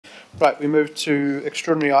Right, we move to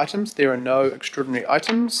extraordinary items. There are no extraordinary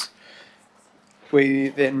items. We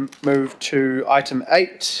then move to item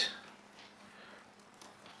 8.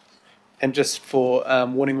 And just for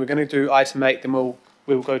warning, we're going to do item 8, then we'll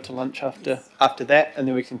go to lunch after that, and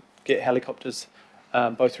then we can get helicopters,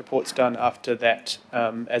 both reports done after that.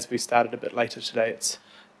 As we started a bit later today, it's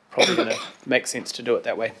probably going to make sense to do it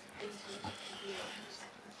that way.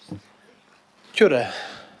 Kia ora,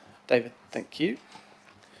 David, thank you.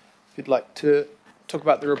 If you'd like to talk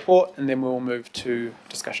about the report, and then we'll move to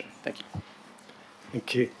discussion. Thank you.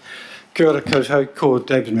 Thank you. Kia ora koutou, ko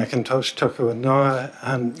David McIntosh, toku anoa.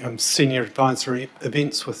 I'm Senior Advisory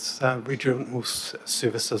Events with Regional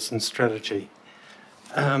Services and Strategy.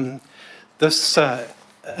 This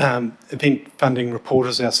event funding report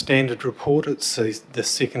is our standard report. It's the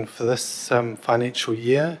second for this financial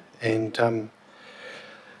year, and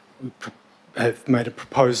we have made a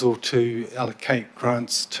proposal to allocate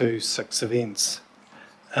grants to 6 events.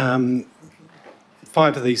 5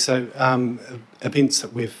 of these are events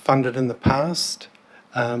that we've funded in the past,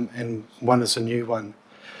 and 1 is a new one.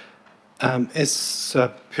 As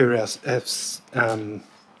per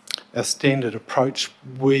our standard approach,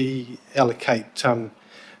 we allocate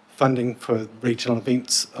funding for regional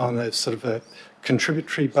events on a sort of a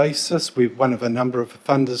contributory basis. We're one of a number of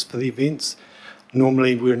funders for the events.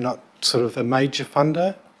 Normally we're not sort of a major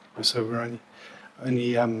funder, so we're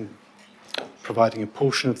only providing a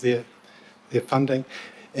portion of their funding,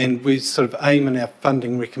 and we sort of aim in our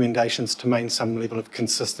funding recommendations to maintain some level of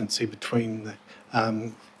consistency between the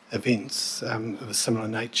events of a similar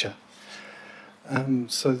nature.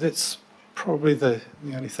 So that's probably the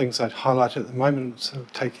only things I'd highlight at the moment, so I'll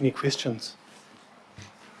take any questions.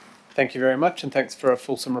 Thank you very much, and thanks for a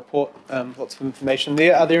fulsome report. Lots of information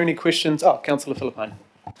there. Are there any questions? Oh, Councillor Philippine.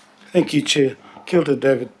 Thank you, Chair. Kia ora,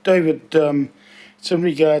 David. David, it's in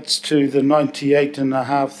regards to the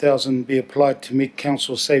 98,500 be applied to meet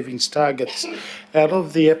council savings targets. Out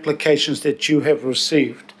of the applications that you have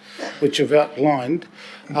received, which have outlined,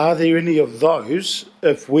 are there any of those,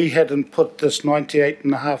 if we hadn't put this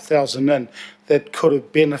 98,500 in, that could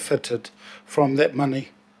have benefited from that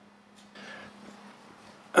money?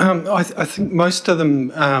 I think most of them,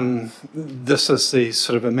 this is the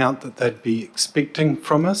sort of amount that they'd be expecting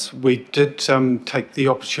from us. We did take the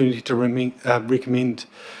opportunity to recommend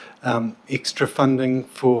extra funding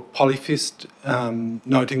for Polyfest,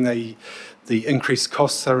 noting the increased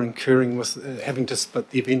costs they're incurring with having to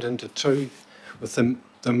split the event into 2, with the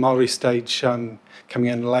Māori stage coming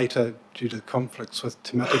in later due to conflicts with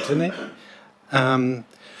Te Matatini.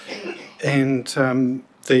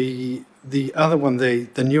 The other one,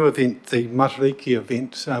 the new event, the Matariki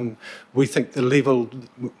event, we think the level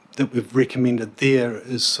that we've recommended there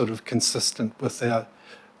is sort of consistent with our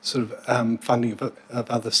sort of funding of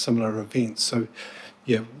other similar events. So,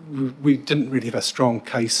 yeah, we didn't really have a strong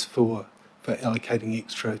case for allocating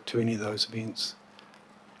extra to any of those events.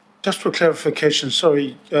 Just for clarification,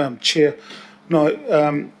 sorry, Chair. No,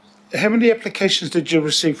 how many applications did you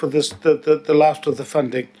receive for this, the last of the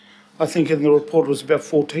funding? I think in the report was about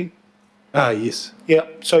 14. Yes. Yeah,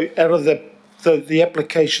 so out of the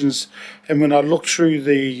applications, and when I looked through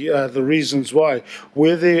the reasons why,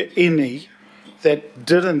 were there any that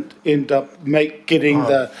didn't end up getting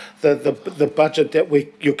the budget that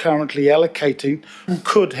you're currently allocating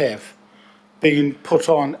could have been put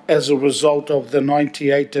on as a result of the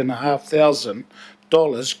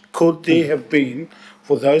 $98,500? Could there have been,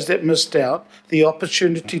 for those that missed out, the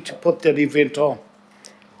opportunity to put that event on?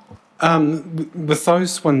 With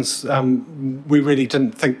those ones, we really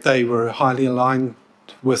didn't think they were highly aligned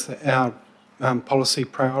with our policy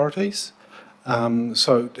priorities.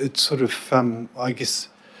 So it's sort of, I guess,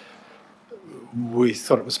 we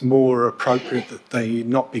thought it was more appropriate that they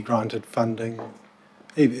not be granted funding,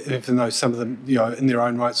 even though some of them, in their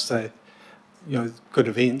own rights, they're, good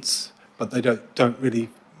events, but they don't really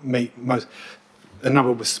meet most. A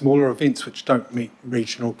number were smaller events which don't meet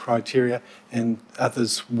regional criteria, and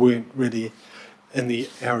others weren't really in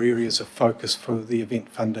our areas of focus for the event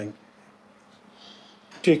funding.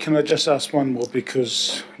 Okay, can I just ask one more,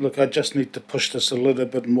 because, look, I just need to push this a little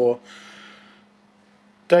bit more.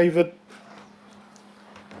 David,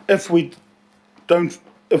 if we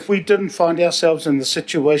didn't find ourselves in the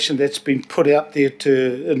situation that's been put out there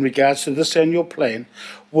in regards to this annual plan,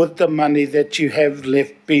 would the money that you have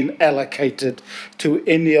left been allocated to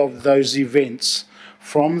any of those events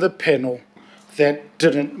from the panel that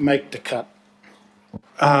didn't make the cut?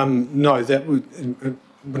 No, that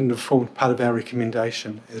wouldn't have formed part of our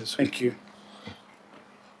recommendation. Thank you.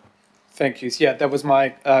 Thank you. Yeah, that was my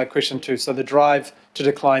question too. So the drive to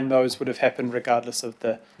decline those would have happened regardless of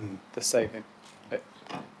the saving.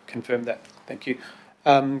 Confirm that. Thank you.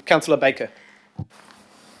 Councillor Baker.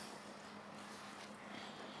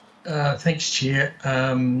 Thanks, Chair.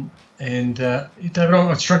 David,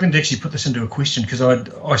 I'm struggling to actually put this into a question because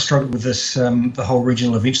I struggled with this, the whole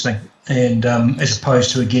regional events thing, and as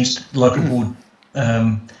opposed to against local board,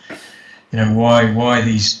 why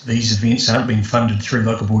these events aren't being funded through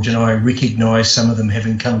local boards, and I recognise some of them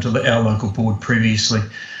having come to our local board previously,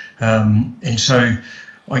 and so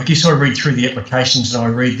I guess I read through the applications and I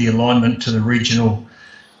read the alignment to the regional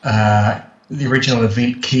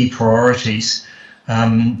event key priorities.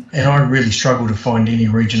 And I really struggle to find any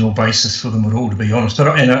regional basis for them at all, to be honest.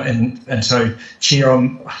 And so, Chair,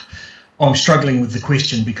 I'm struggling with the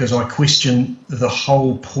question because I question the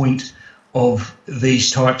whole point of these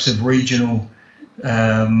types of regional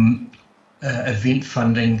event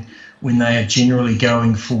funding when they are generally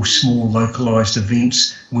going for small localised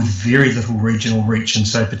events with very little regional reach. And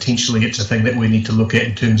so potentially it's a thing that we need to look at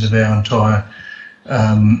in terms of our entire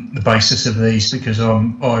the basis of these, because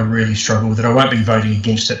I really struggle with it. I won't be voting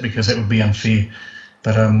against it because that would be unfair,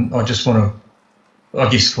 but I just want to, I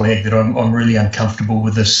guess, flag that I'm really uncomfortable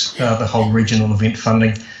with this, the whole regional event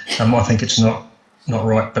funding. I think it's not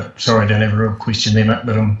right, but sorry, I don't have a real question there, Matt,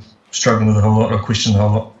 but I'm struggling with it a whole lot. I question the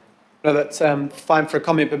whole lot. No, that's fine for a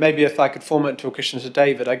comment, but maybe if I could form it into a question to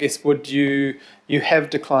David, I guess, would you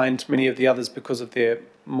have declined many of the others because of their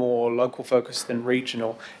more local focus than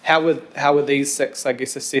regional. How were these 6, I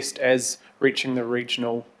guess, assessed as reaching the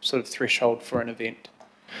regional sort of threshold for an event?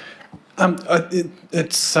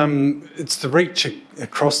 It's the reach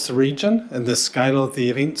across the region and the scale of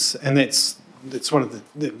the events, and that's one of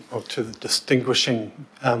the distinguishing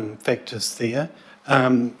factors there.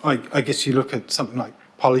 I guess you look at something like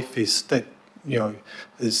Polyfest, that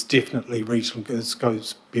is definitely regional. It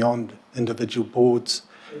goes beyond individual boards.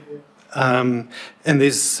 And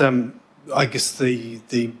there's, I guess, the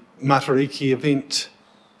Matariki event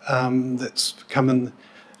that's coming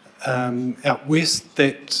out west,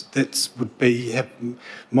 that would have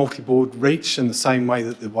multi-board reach in the same way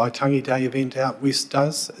that the Waitangi Day event out west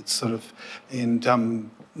does. It's sort of, and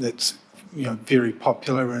that's very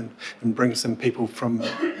popular and brings in people from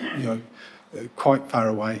quite far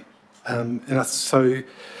away.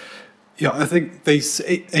 I think these,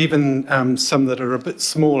 even some that are a bit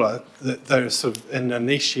smaller, that they're sort of in a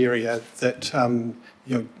niche area that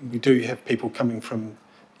we do have people coming from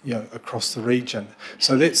across the region.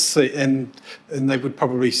 So that's and they would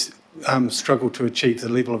probably struggle to achieve the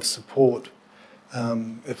level of support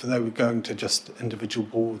if they were going to just individual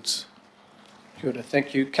boards. Good,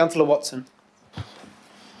 thank you, Councillor Watson.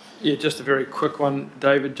 Yeah, just a very quick one,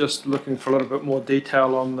 David. Just looking for a little bit more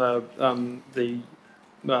detail on the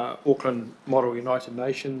Auckland Model United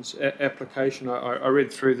Nations application. I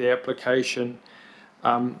read through the application.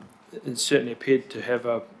 It certainly appeared to have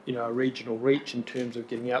a regional reach in terms of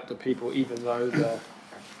getting out to people, even though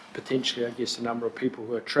potentially, I guess, the number of people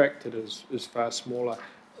who are attracted is far smaller.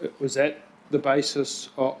 Was that the basis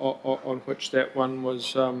on which that one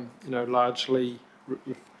was largely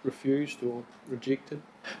refused or rejected?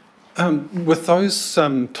 With those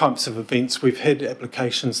types of events, we've had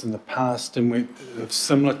applications in the past, and we have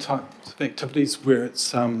similar types of activities where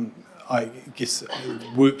it's, I guess,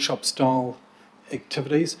 workshop style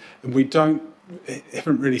activities, and we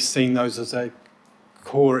haven't really seen those as a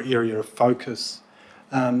core area of focus,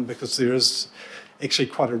 because there is actually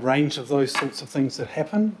quite a range of those sorts of things that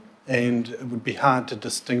happen, and it would be hard to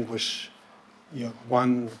distinguish,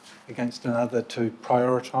 one against another to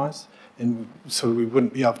prioritise. And so we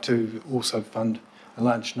wouldn't be able to also fund a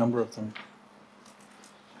large number of them.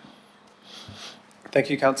 Thank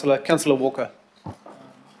you, Councillor. Councillor Walker.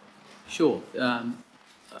 Sure.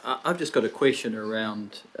 I've just got a question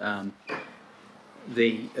around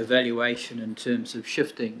the evaluation in terms of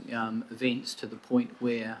shifting events to the point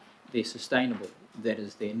where they're sustainable. That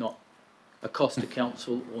is, they're not a cost to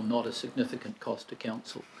council or not a significant cost to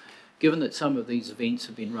council. Given that some of these events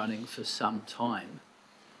have been running for some time,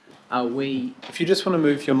 are we... If you just want to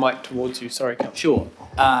move your mic towards you, sorry, Councillor. Sure.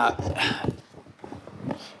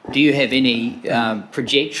 Do you have any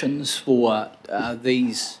projections for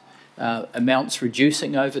these amounts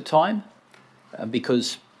reducing over time?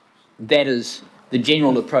 Because that is the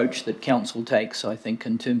general approach that council takes, I think,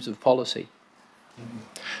 in terms of policy.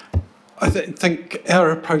 I think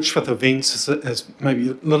our approach with events is maybe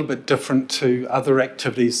a little bit different to other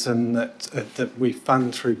activities in that we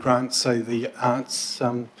fund through grants, say the arts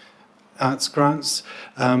grants.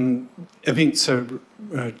 Events are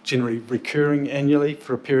generally recurring annually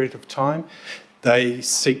for a period of time. They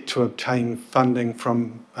seek to obtain funding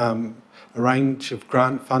from a range of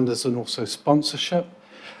grant funders and also sponsorship.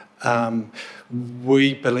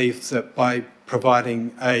 We believe that by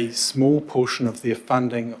providing a small portion of their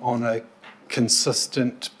funding on a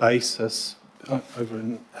consistent basis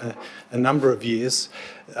over a number of years,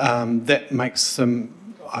 that makes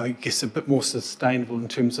them, I guess, a bit more sustainable in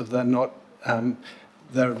terms of they're not,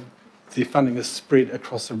 their funding is spread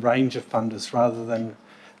across a range of funders rather than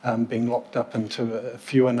being locked up into a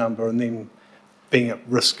fewer number and then being at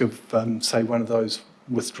risk of, say, one of those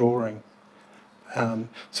withdrawing.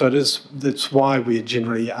 So that's why we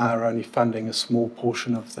generally are only funding a small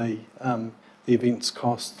portion of the event's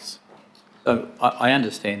costs. So I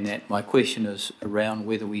understand that. My question is around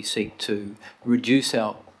whether we seek to reduce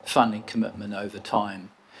our funding commitment over time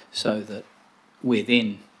so that we're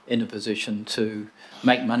then in a position to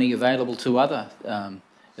make money available to other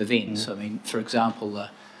events. I mean, for example,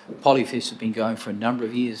 Polyfest has been going for a number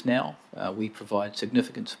of years now. We provide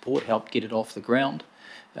significant support, helped get it off the ground.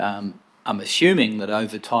 I'm assuming that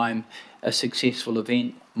over time a successful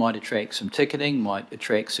event might attract some ticketing, might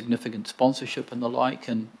attract significant sponsorship and the like,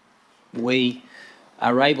 and we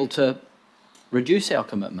are able to reduce our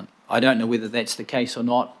commitment. I don't know whether that's the case or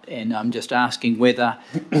not, and I'm just asking whether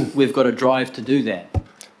we've got a drive to do that.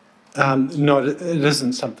 No, it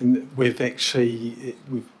isn't something that we've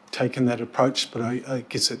taken that approach, but I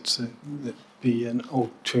guess it'd be an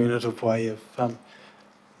alternative way of,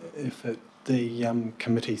 if the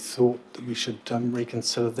committee thought that we should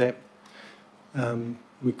reconsider that,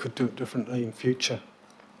 we could do it differently in future.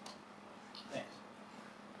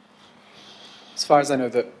 As far as I know,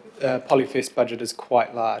 the Polyfest budget is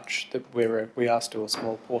quite large. That we are still a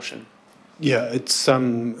small portion. Yeah, it's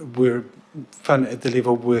we're at the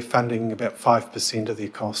level we're funding about 5% of their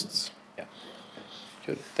costs. Yeah,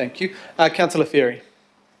 good. Thank you, Councillor Ferry.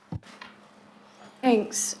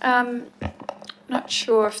 Thanks. Not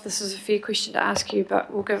sure if this is a fair question to ask you,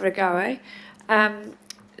 but we'll give it a go, eh?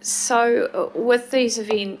 So with these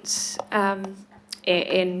events,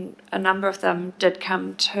 and a number of them did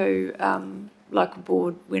come to local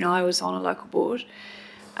board when I was on a local board,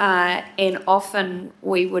 and often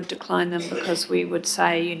we would decline them because we would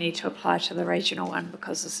say you need to apply to the regional one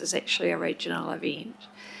because this is actually a regional event.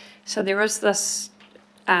 So there is this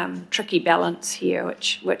tricky balance here,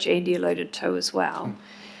 which Andy alluded to as well.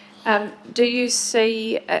 Do you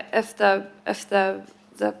see if the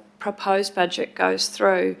proposed budget goes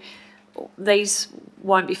through, these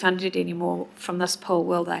won't be funded anymore from this pool,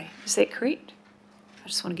 will they? Is that correct? I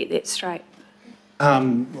just want to get that straight.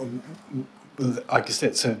 I guess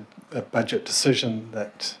that's a budget decision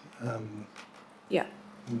that. Yeah.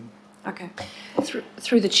 Okay.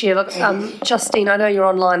 Through the chair, look, Justine, I know you're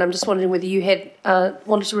online. I'm just wondering whether you had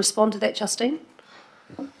wanted to respond to that, Justine.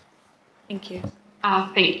 Thank you.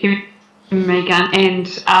 Thank you, Megan. And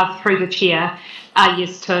through the chair,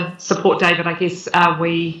 yes, to support David, I guess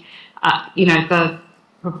we, the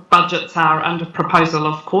budgets are under proposal,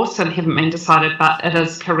 of course, and haven't been decided, but it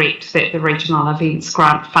is correct that the regional events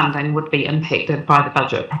grant funding would be impacted by the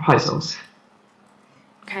budget proposals.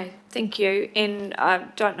 Okay, thank you. And I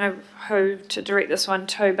don't know who to direct this one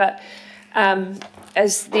to, but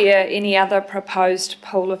is there any other proposed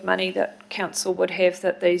pool of money that council would have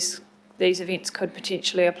that these events could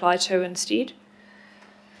potentially apply to instead?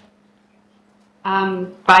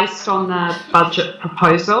 Based on the budget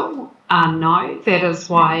proposal, no. That is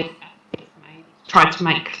why I tried to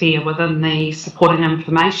make clear within the supporting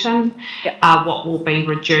information what will be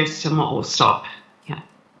reduced and what will stop. Yeah.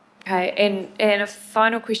 Okay, and a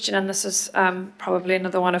final question, and this is probably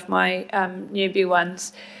another one of my newbie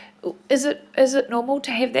ones. Is it normal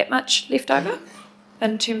to have that much left over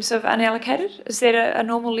in terms of unallocated? Is that a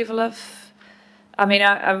normal level of? I mean,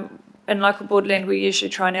 in local board land, we usually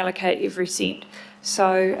try and allocate every cent.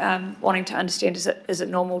 So, wanting to understand, is it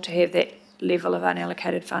normal to have that level of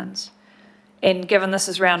unallocated funds? And given this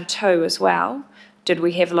is round 2 as well, did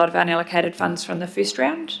we have a lot of unallocated funds from the first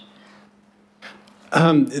round?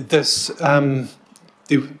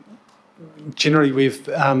 Generally, we've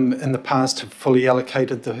in the past have fully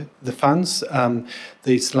allocated the funds.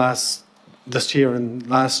 This year and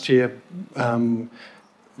last year,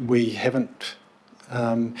 we haven't.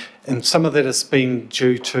 And some of that has been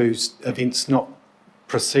due to events not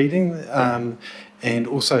proceeding, and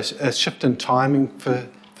also a shift in timing for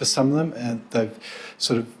some of them. And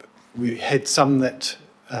we had some that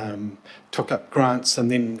took up grants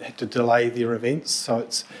and then had to delay their events. So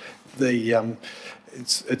it's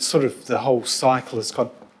sort of the whole cycle has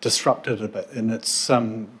got disrupted a bit, and it's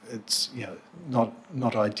not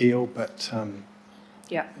ideal, but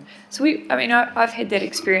Yeah. So I've had that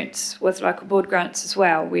experience with local board grants as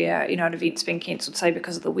well, where, an event's been cancelled, say,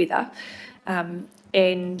 because of the weather.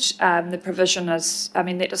 The provision is,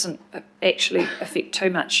 that doesn't actually affect too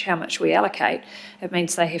much how much we allocate. It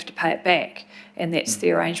means they have to pay it back, and that's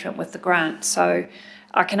the arrangement with the grant. So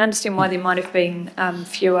I can understand why there might have been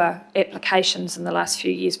fewer applications in the last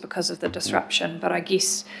few years because of the disruption, but I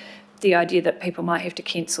guess the idea that people might have to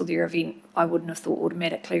cancel their event, I wouldn't have thought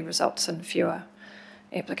automatically results in fewer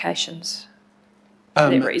applications for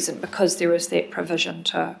that reason, because there is that provision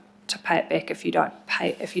to pay it back if you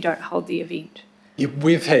don't hold the event. Yeah,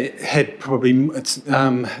 we've had probably it's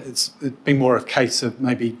been more a case of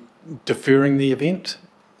maybe deferring the event.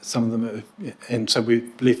 Some of them, and so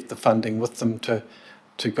we've left the funding with them to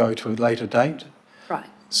go to a later date. Right.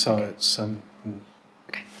 So okay. It's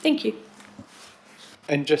okay. Thank you.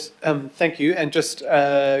 And just thank you. And just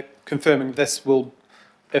confirming, this will,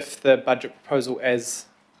 if the budget proposal as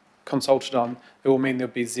consulted on, it will mean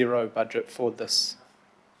there'll be zero budget for this.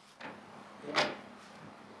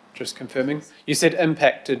 Just confirming. You said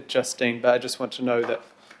impacted, Justine, but I just want to know that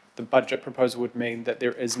the budget proposal would mean that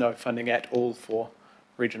there is no funding at all for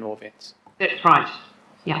regional events. That's right.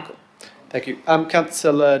 Yeah. Cool. Thank you.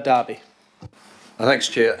 Councillor Darby. Thanks,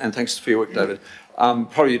 Chair, and thanks for your work, David.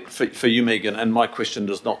 Probably for you, Megan, and my question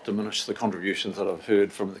does not diminish the contributions that I've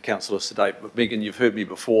heard from the councillors today, but Megan, you've heard me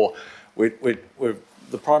before.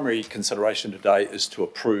 The primary consideration today is to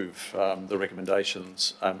approve the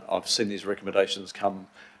recommendations. I've seen these recommendations come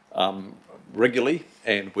regularly,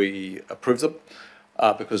 and we approve them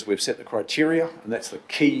because we've set the criteria, and that's the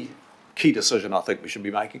key decision I think we should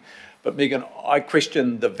be making. But Megan, I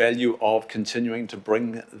question the value of continuing to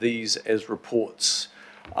bring these as reports.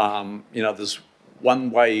 There's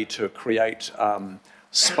one way to create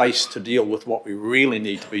space to deal with what we really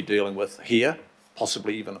need to be dealing with here,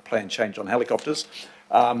 possibly even a plan change on helicopters,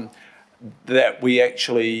 that we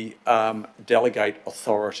actually delegate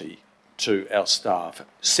authority to our staff.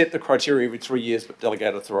 Set the criteria every 3 years, but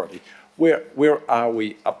delegate authority. Where are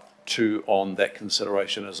we up to on that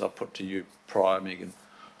consideration, as I put to you prior, Megan?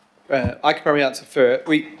 I can probably answer first.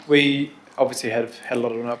 We obviously have had a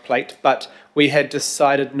lot on our plate, but we had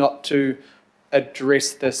decided not to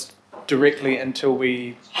address this directly until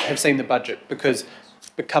we have seen the budget, because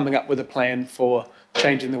coming up with a plan for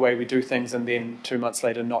changing the way we do things and then 2 months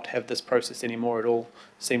later not have this process anymore, it all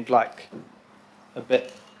seemed like a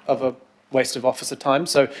bit of a waste of officer time.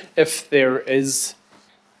 So if there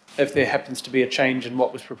happens to be a change in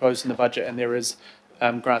what was proposed in the budget and there is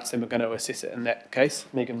grants, then we're going to assess it in that case.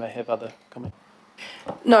 Megan may have other comments.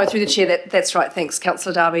 No, through the Chair, that's right. Thanks,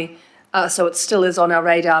 Councillor Darby. So it still is on our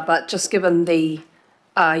radar, but just given the,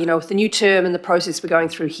 with the new term and the process we're going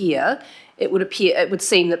through here, it would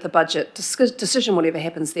seem that the budget decision, whatever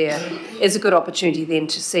happens there, is a good opportunity then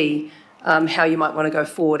to see how you might want to go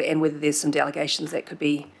forward and whether there's some delegations that could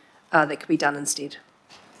be done instead.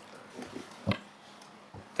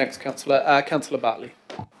 Thanks, Councillor. Councillor Bartley.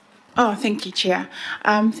 Oh, thank you, Chair.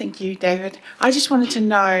 Thank you, David. I just wanted to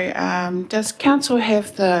know, does Council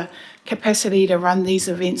have the capacity to run these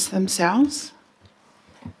events themselves?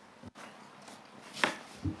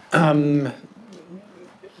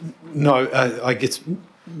 No, I guess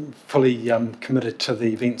fully committed to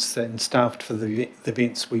the events and staffed for the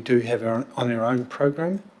events we do have on our own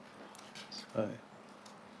program.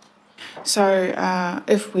 So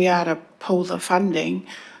if we are to pull the funding,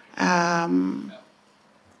 how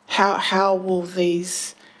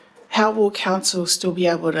will Council still be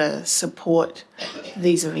able to support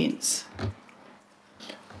these events?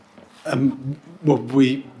 Well,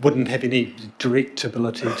 we wouldn't have any direct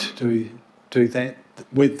ability to do that.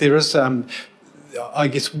 There is, I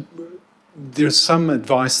guess, there is some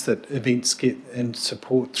advice that events get and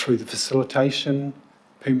support through the facilitation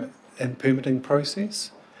and permitting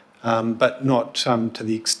process, but not to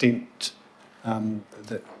the extent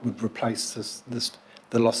that would replace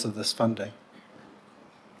the loss of this funding.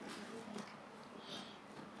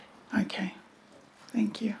 Okay,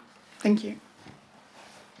 thank you. Thank you.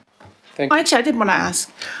 Thank you. Actually, I did want to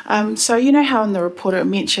ask, so you know how in the report it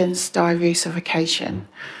mentions diversification.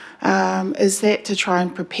 Is that to try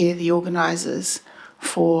and prepare the organisers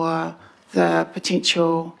for the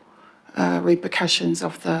potential repercussions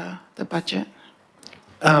of the budget?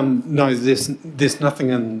 No, there's nothing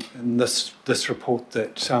in this report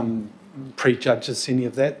that prejudges any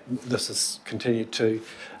of that. This has continued to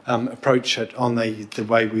approach it on the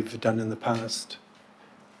way we've done in the past.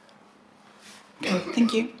 Okay,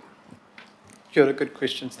 thank you. Kia ora, good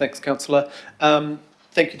questions. Thanks, Councillor.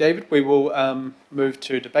 Thank you, David. We will move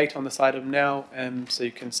to debate on this item now, so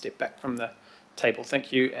you can step back from the table.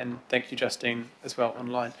 Thank you, and thank you, Justine, as well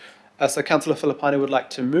online. So Councillor Filipaina would like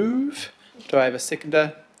to move. Do I have a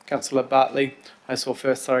seconder? Councillor Bartley. I saw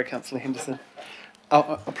first. Sorry, Councillor Henderson.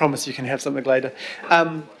 I promise you can have something later.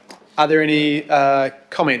 Are there any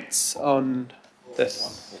comments on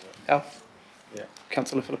this? Al? Yeah.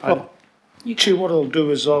 Councillor Filipaina. Chair, what I'll do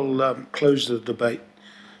is I'll close the debate,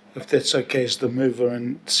 if that's okay, as the mover,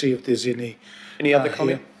 and see if there's any other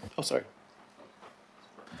comment? Oh, sorry.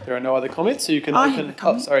 There are no other comments, so you can open.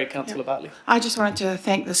 Oh, sorry, Councillor Bartley. I just wanted to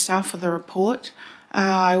thank the staff for the report.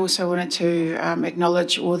 I also wanted to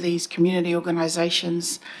acknowledge all these community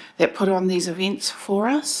organisations that put on these events for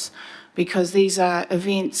us, because these are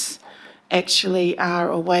events actually are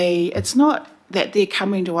a way, it's not that they're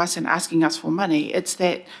coming to us and asking us for money, it's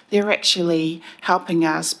that they're actually helping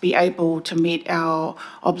us be able to meet our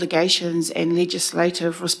obligations and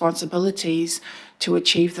legislative responsibilities to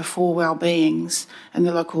achieve the four well-beings in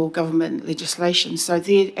the local government legislation. So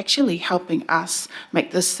they're actually helping us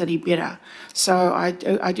make this city better. So I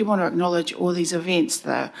do want to acknowledge all these events,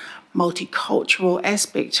 the multicultural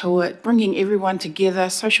aspect to it, bringing everyone together.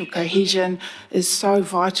 Social cohesion is so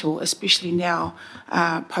vital, especially now,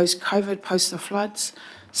 post-COVID, post the floods.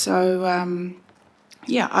 So,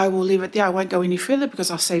 yeah, I will leave it there. I won't go any further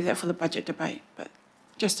because I'll save that for the budget debate. But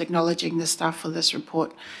just acknowledging the staff for this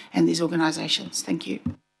report and these organisations. Thank you.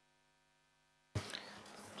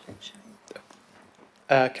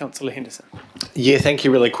 Councillor Henderson. Yeah, thank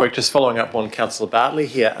you. Really quick, just following up on Councillor Bartley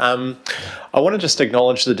here. I want to just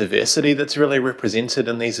acknowledge the diversity that's really represented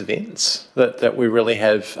in these events, that we really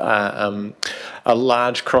have a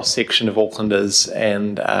large cross-section of Aucklanders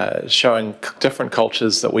and showing different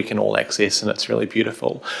cultures that we can all access, and it's really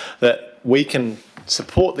beautiful. That we can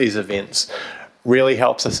support these events really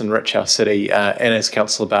helps us enrich our city, and as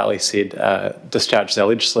Councillor Bartley said, discharges our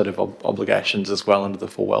legislative obligations as well under the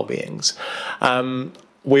four well-beings.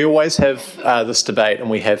 We always have this debate, and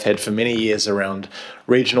we have had for many years, around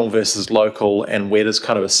regional versus local, and where does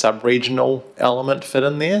kind of a sub-regional element fit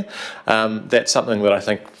in there. That's something that I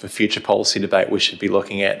think for future policy debate we should be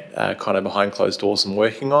looking at kind of behind closed doors and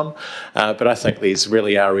working on. But I think these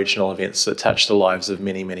really are regional events that touch the lives of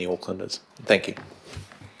many, many Aucklanders. Thank you.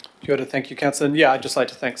 Kia ora, thank you, Councillor. And yeah, I'd just like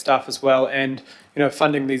to thank staff as well. And, you know,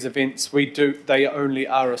 funding these events, they only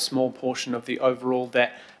are a small portion of the overall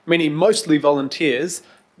that mostly volunteers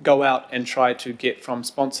go out and try to get from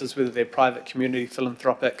sponsors, whether they're private, community,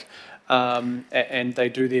 philanthropic, and they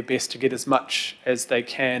do their best to get as much as they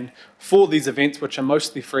can for these events, which are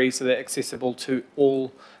mostly free, so they're accessible to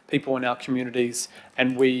all people in our communities.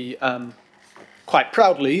 And we quite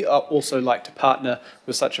proudly also like to partner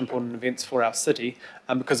with such important events for our city,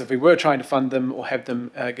 because if we were trying to fund them or have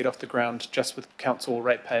them get off the ground just with council or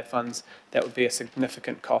ratepayer funds, that would be a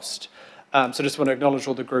significant cost. So just want to acknowledge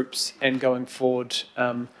all the groups, and going forward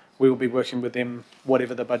we will be working with them,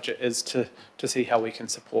 whatever the budget is, to see how we can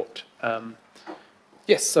support.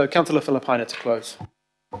 Yes, so Councillor Filipaina to close.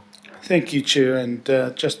 Thank you, Chair, and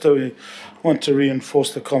just want to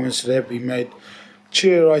reinforce the comments that have been made.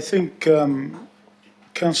 Chair, I think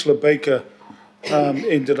Councillor Baker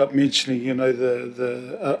ended up mentioning, you know,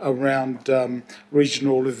 the around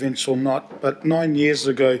regional events or not, but 9 years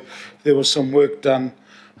ago there was some work done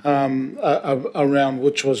around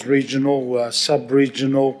which was regional,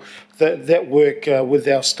 sub-regional. That work with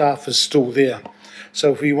our staff is still there.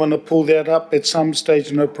 So if we want to pull that up at some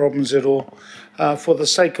stage, no problems at all. For the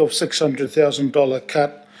sake of $600,000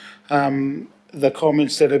 cut, the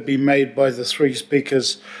comments that have been made by the three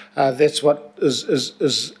speakers, that's what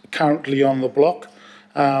is currently on the block.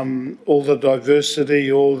 All the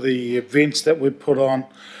diversity, all the events that we put on.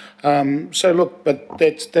 So look, but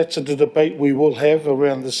that's a debate we will have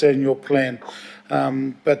around this annual plan.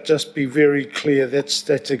 But just be very clear, that's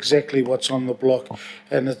exactly what's on the block,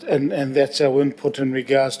 and that's our input in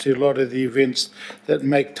regards to a lot of the events that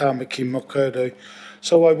make Tāmaki Makaurau.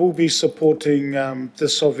 So I will be supporting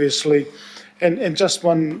this, obviously. And just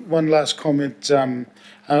one last comment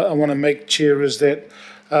I want to make, Chair, is that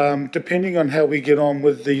depending on how we get on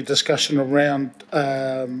with the discussion around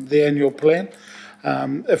the annual plan,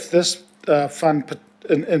 if this fund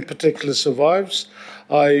in particular survives,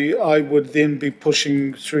 I would then be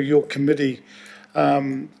pushing through your committee,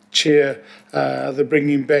 Chair, the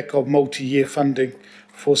bringing back of multi-year funding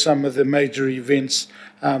for some of the major events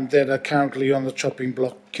that are currently on the chopping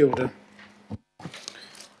block. Kia ora.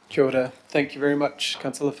 Kia ora. Thank you very much,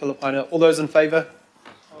 Councillor Filipaina. All those in favour?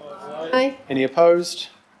 Aye. Any opposed?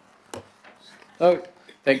 No.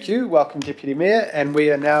 Thank you. Welcome, Deputy Mayor. And we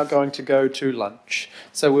are now going to go to lunch.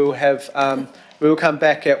 So we will have we will come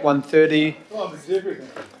back at 1:30.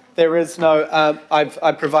 There is no.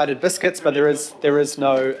 I've provided biscuits, but there is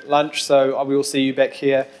no lunch. So we will see you back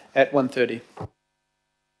here at 1:30.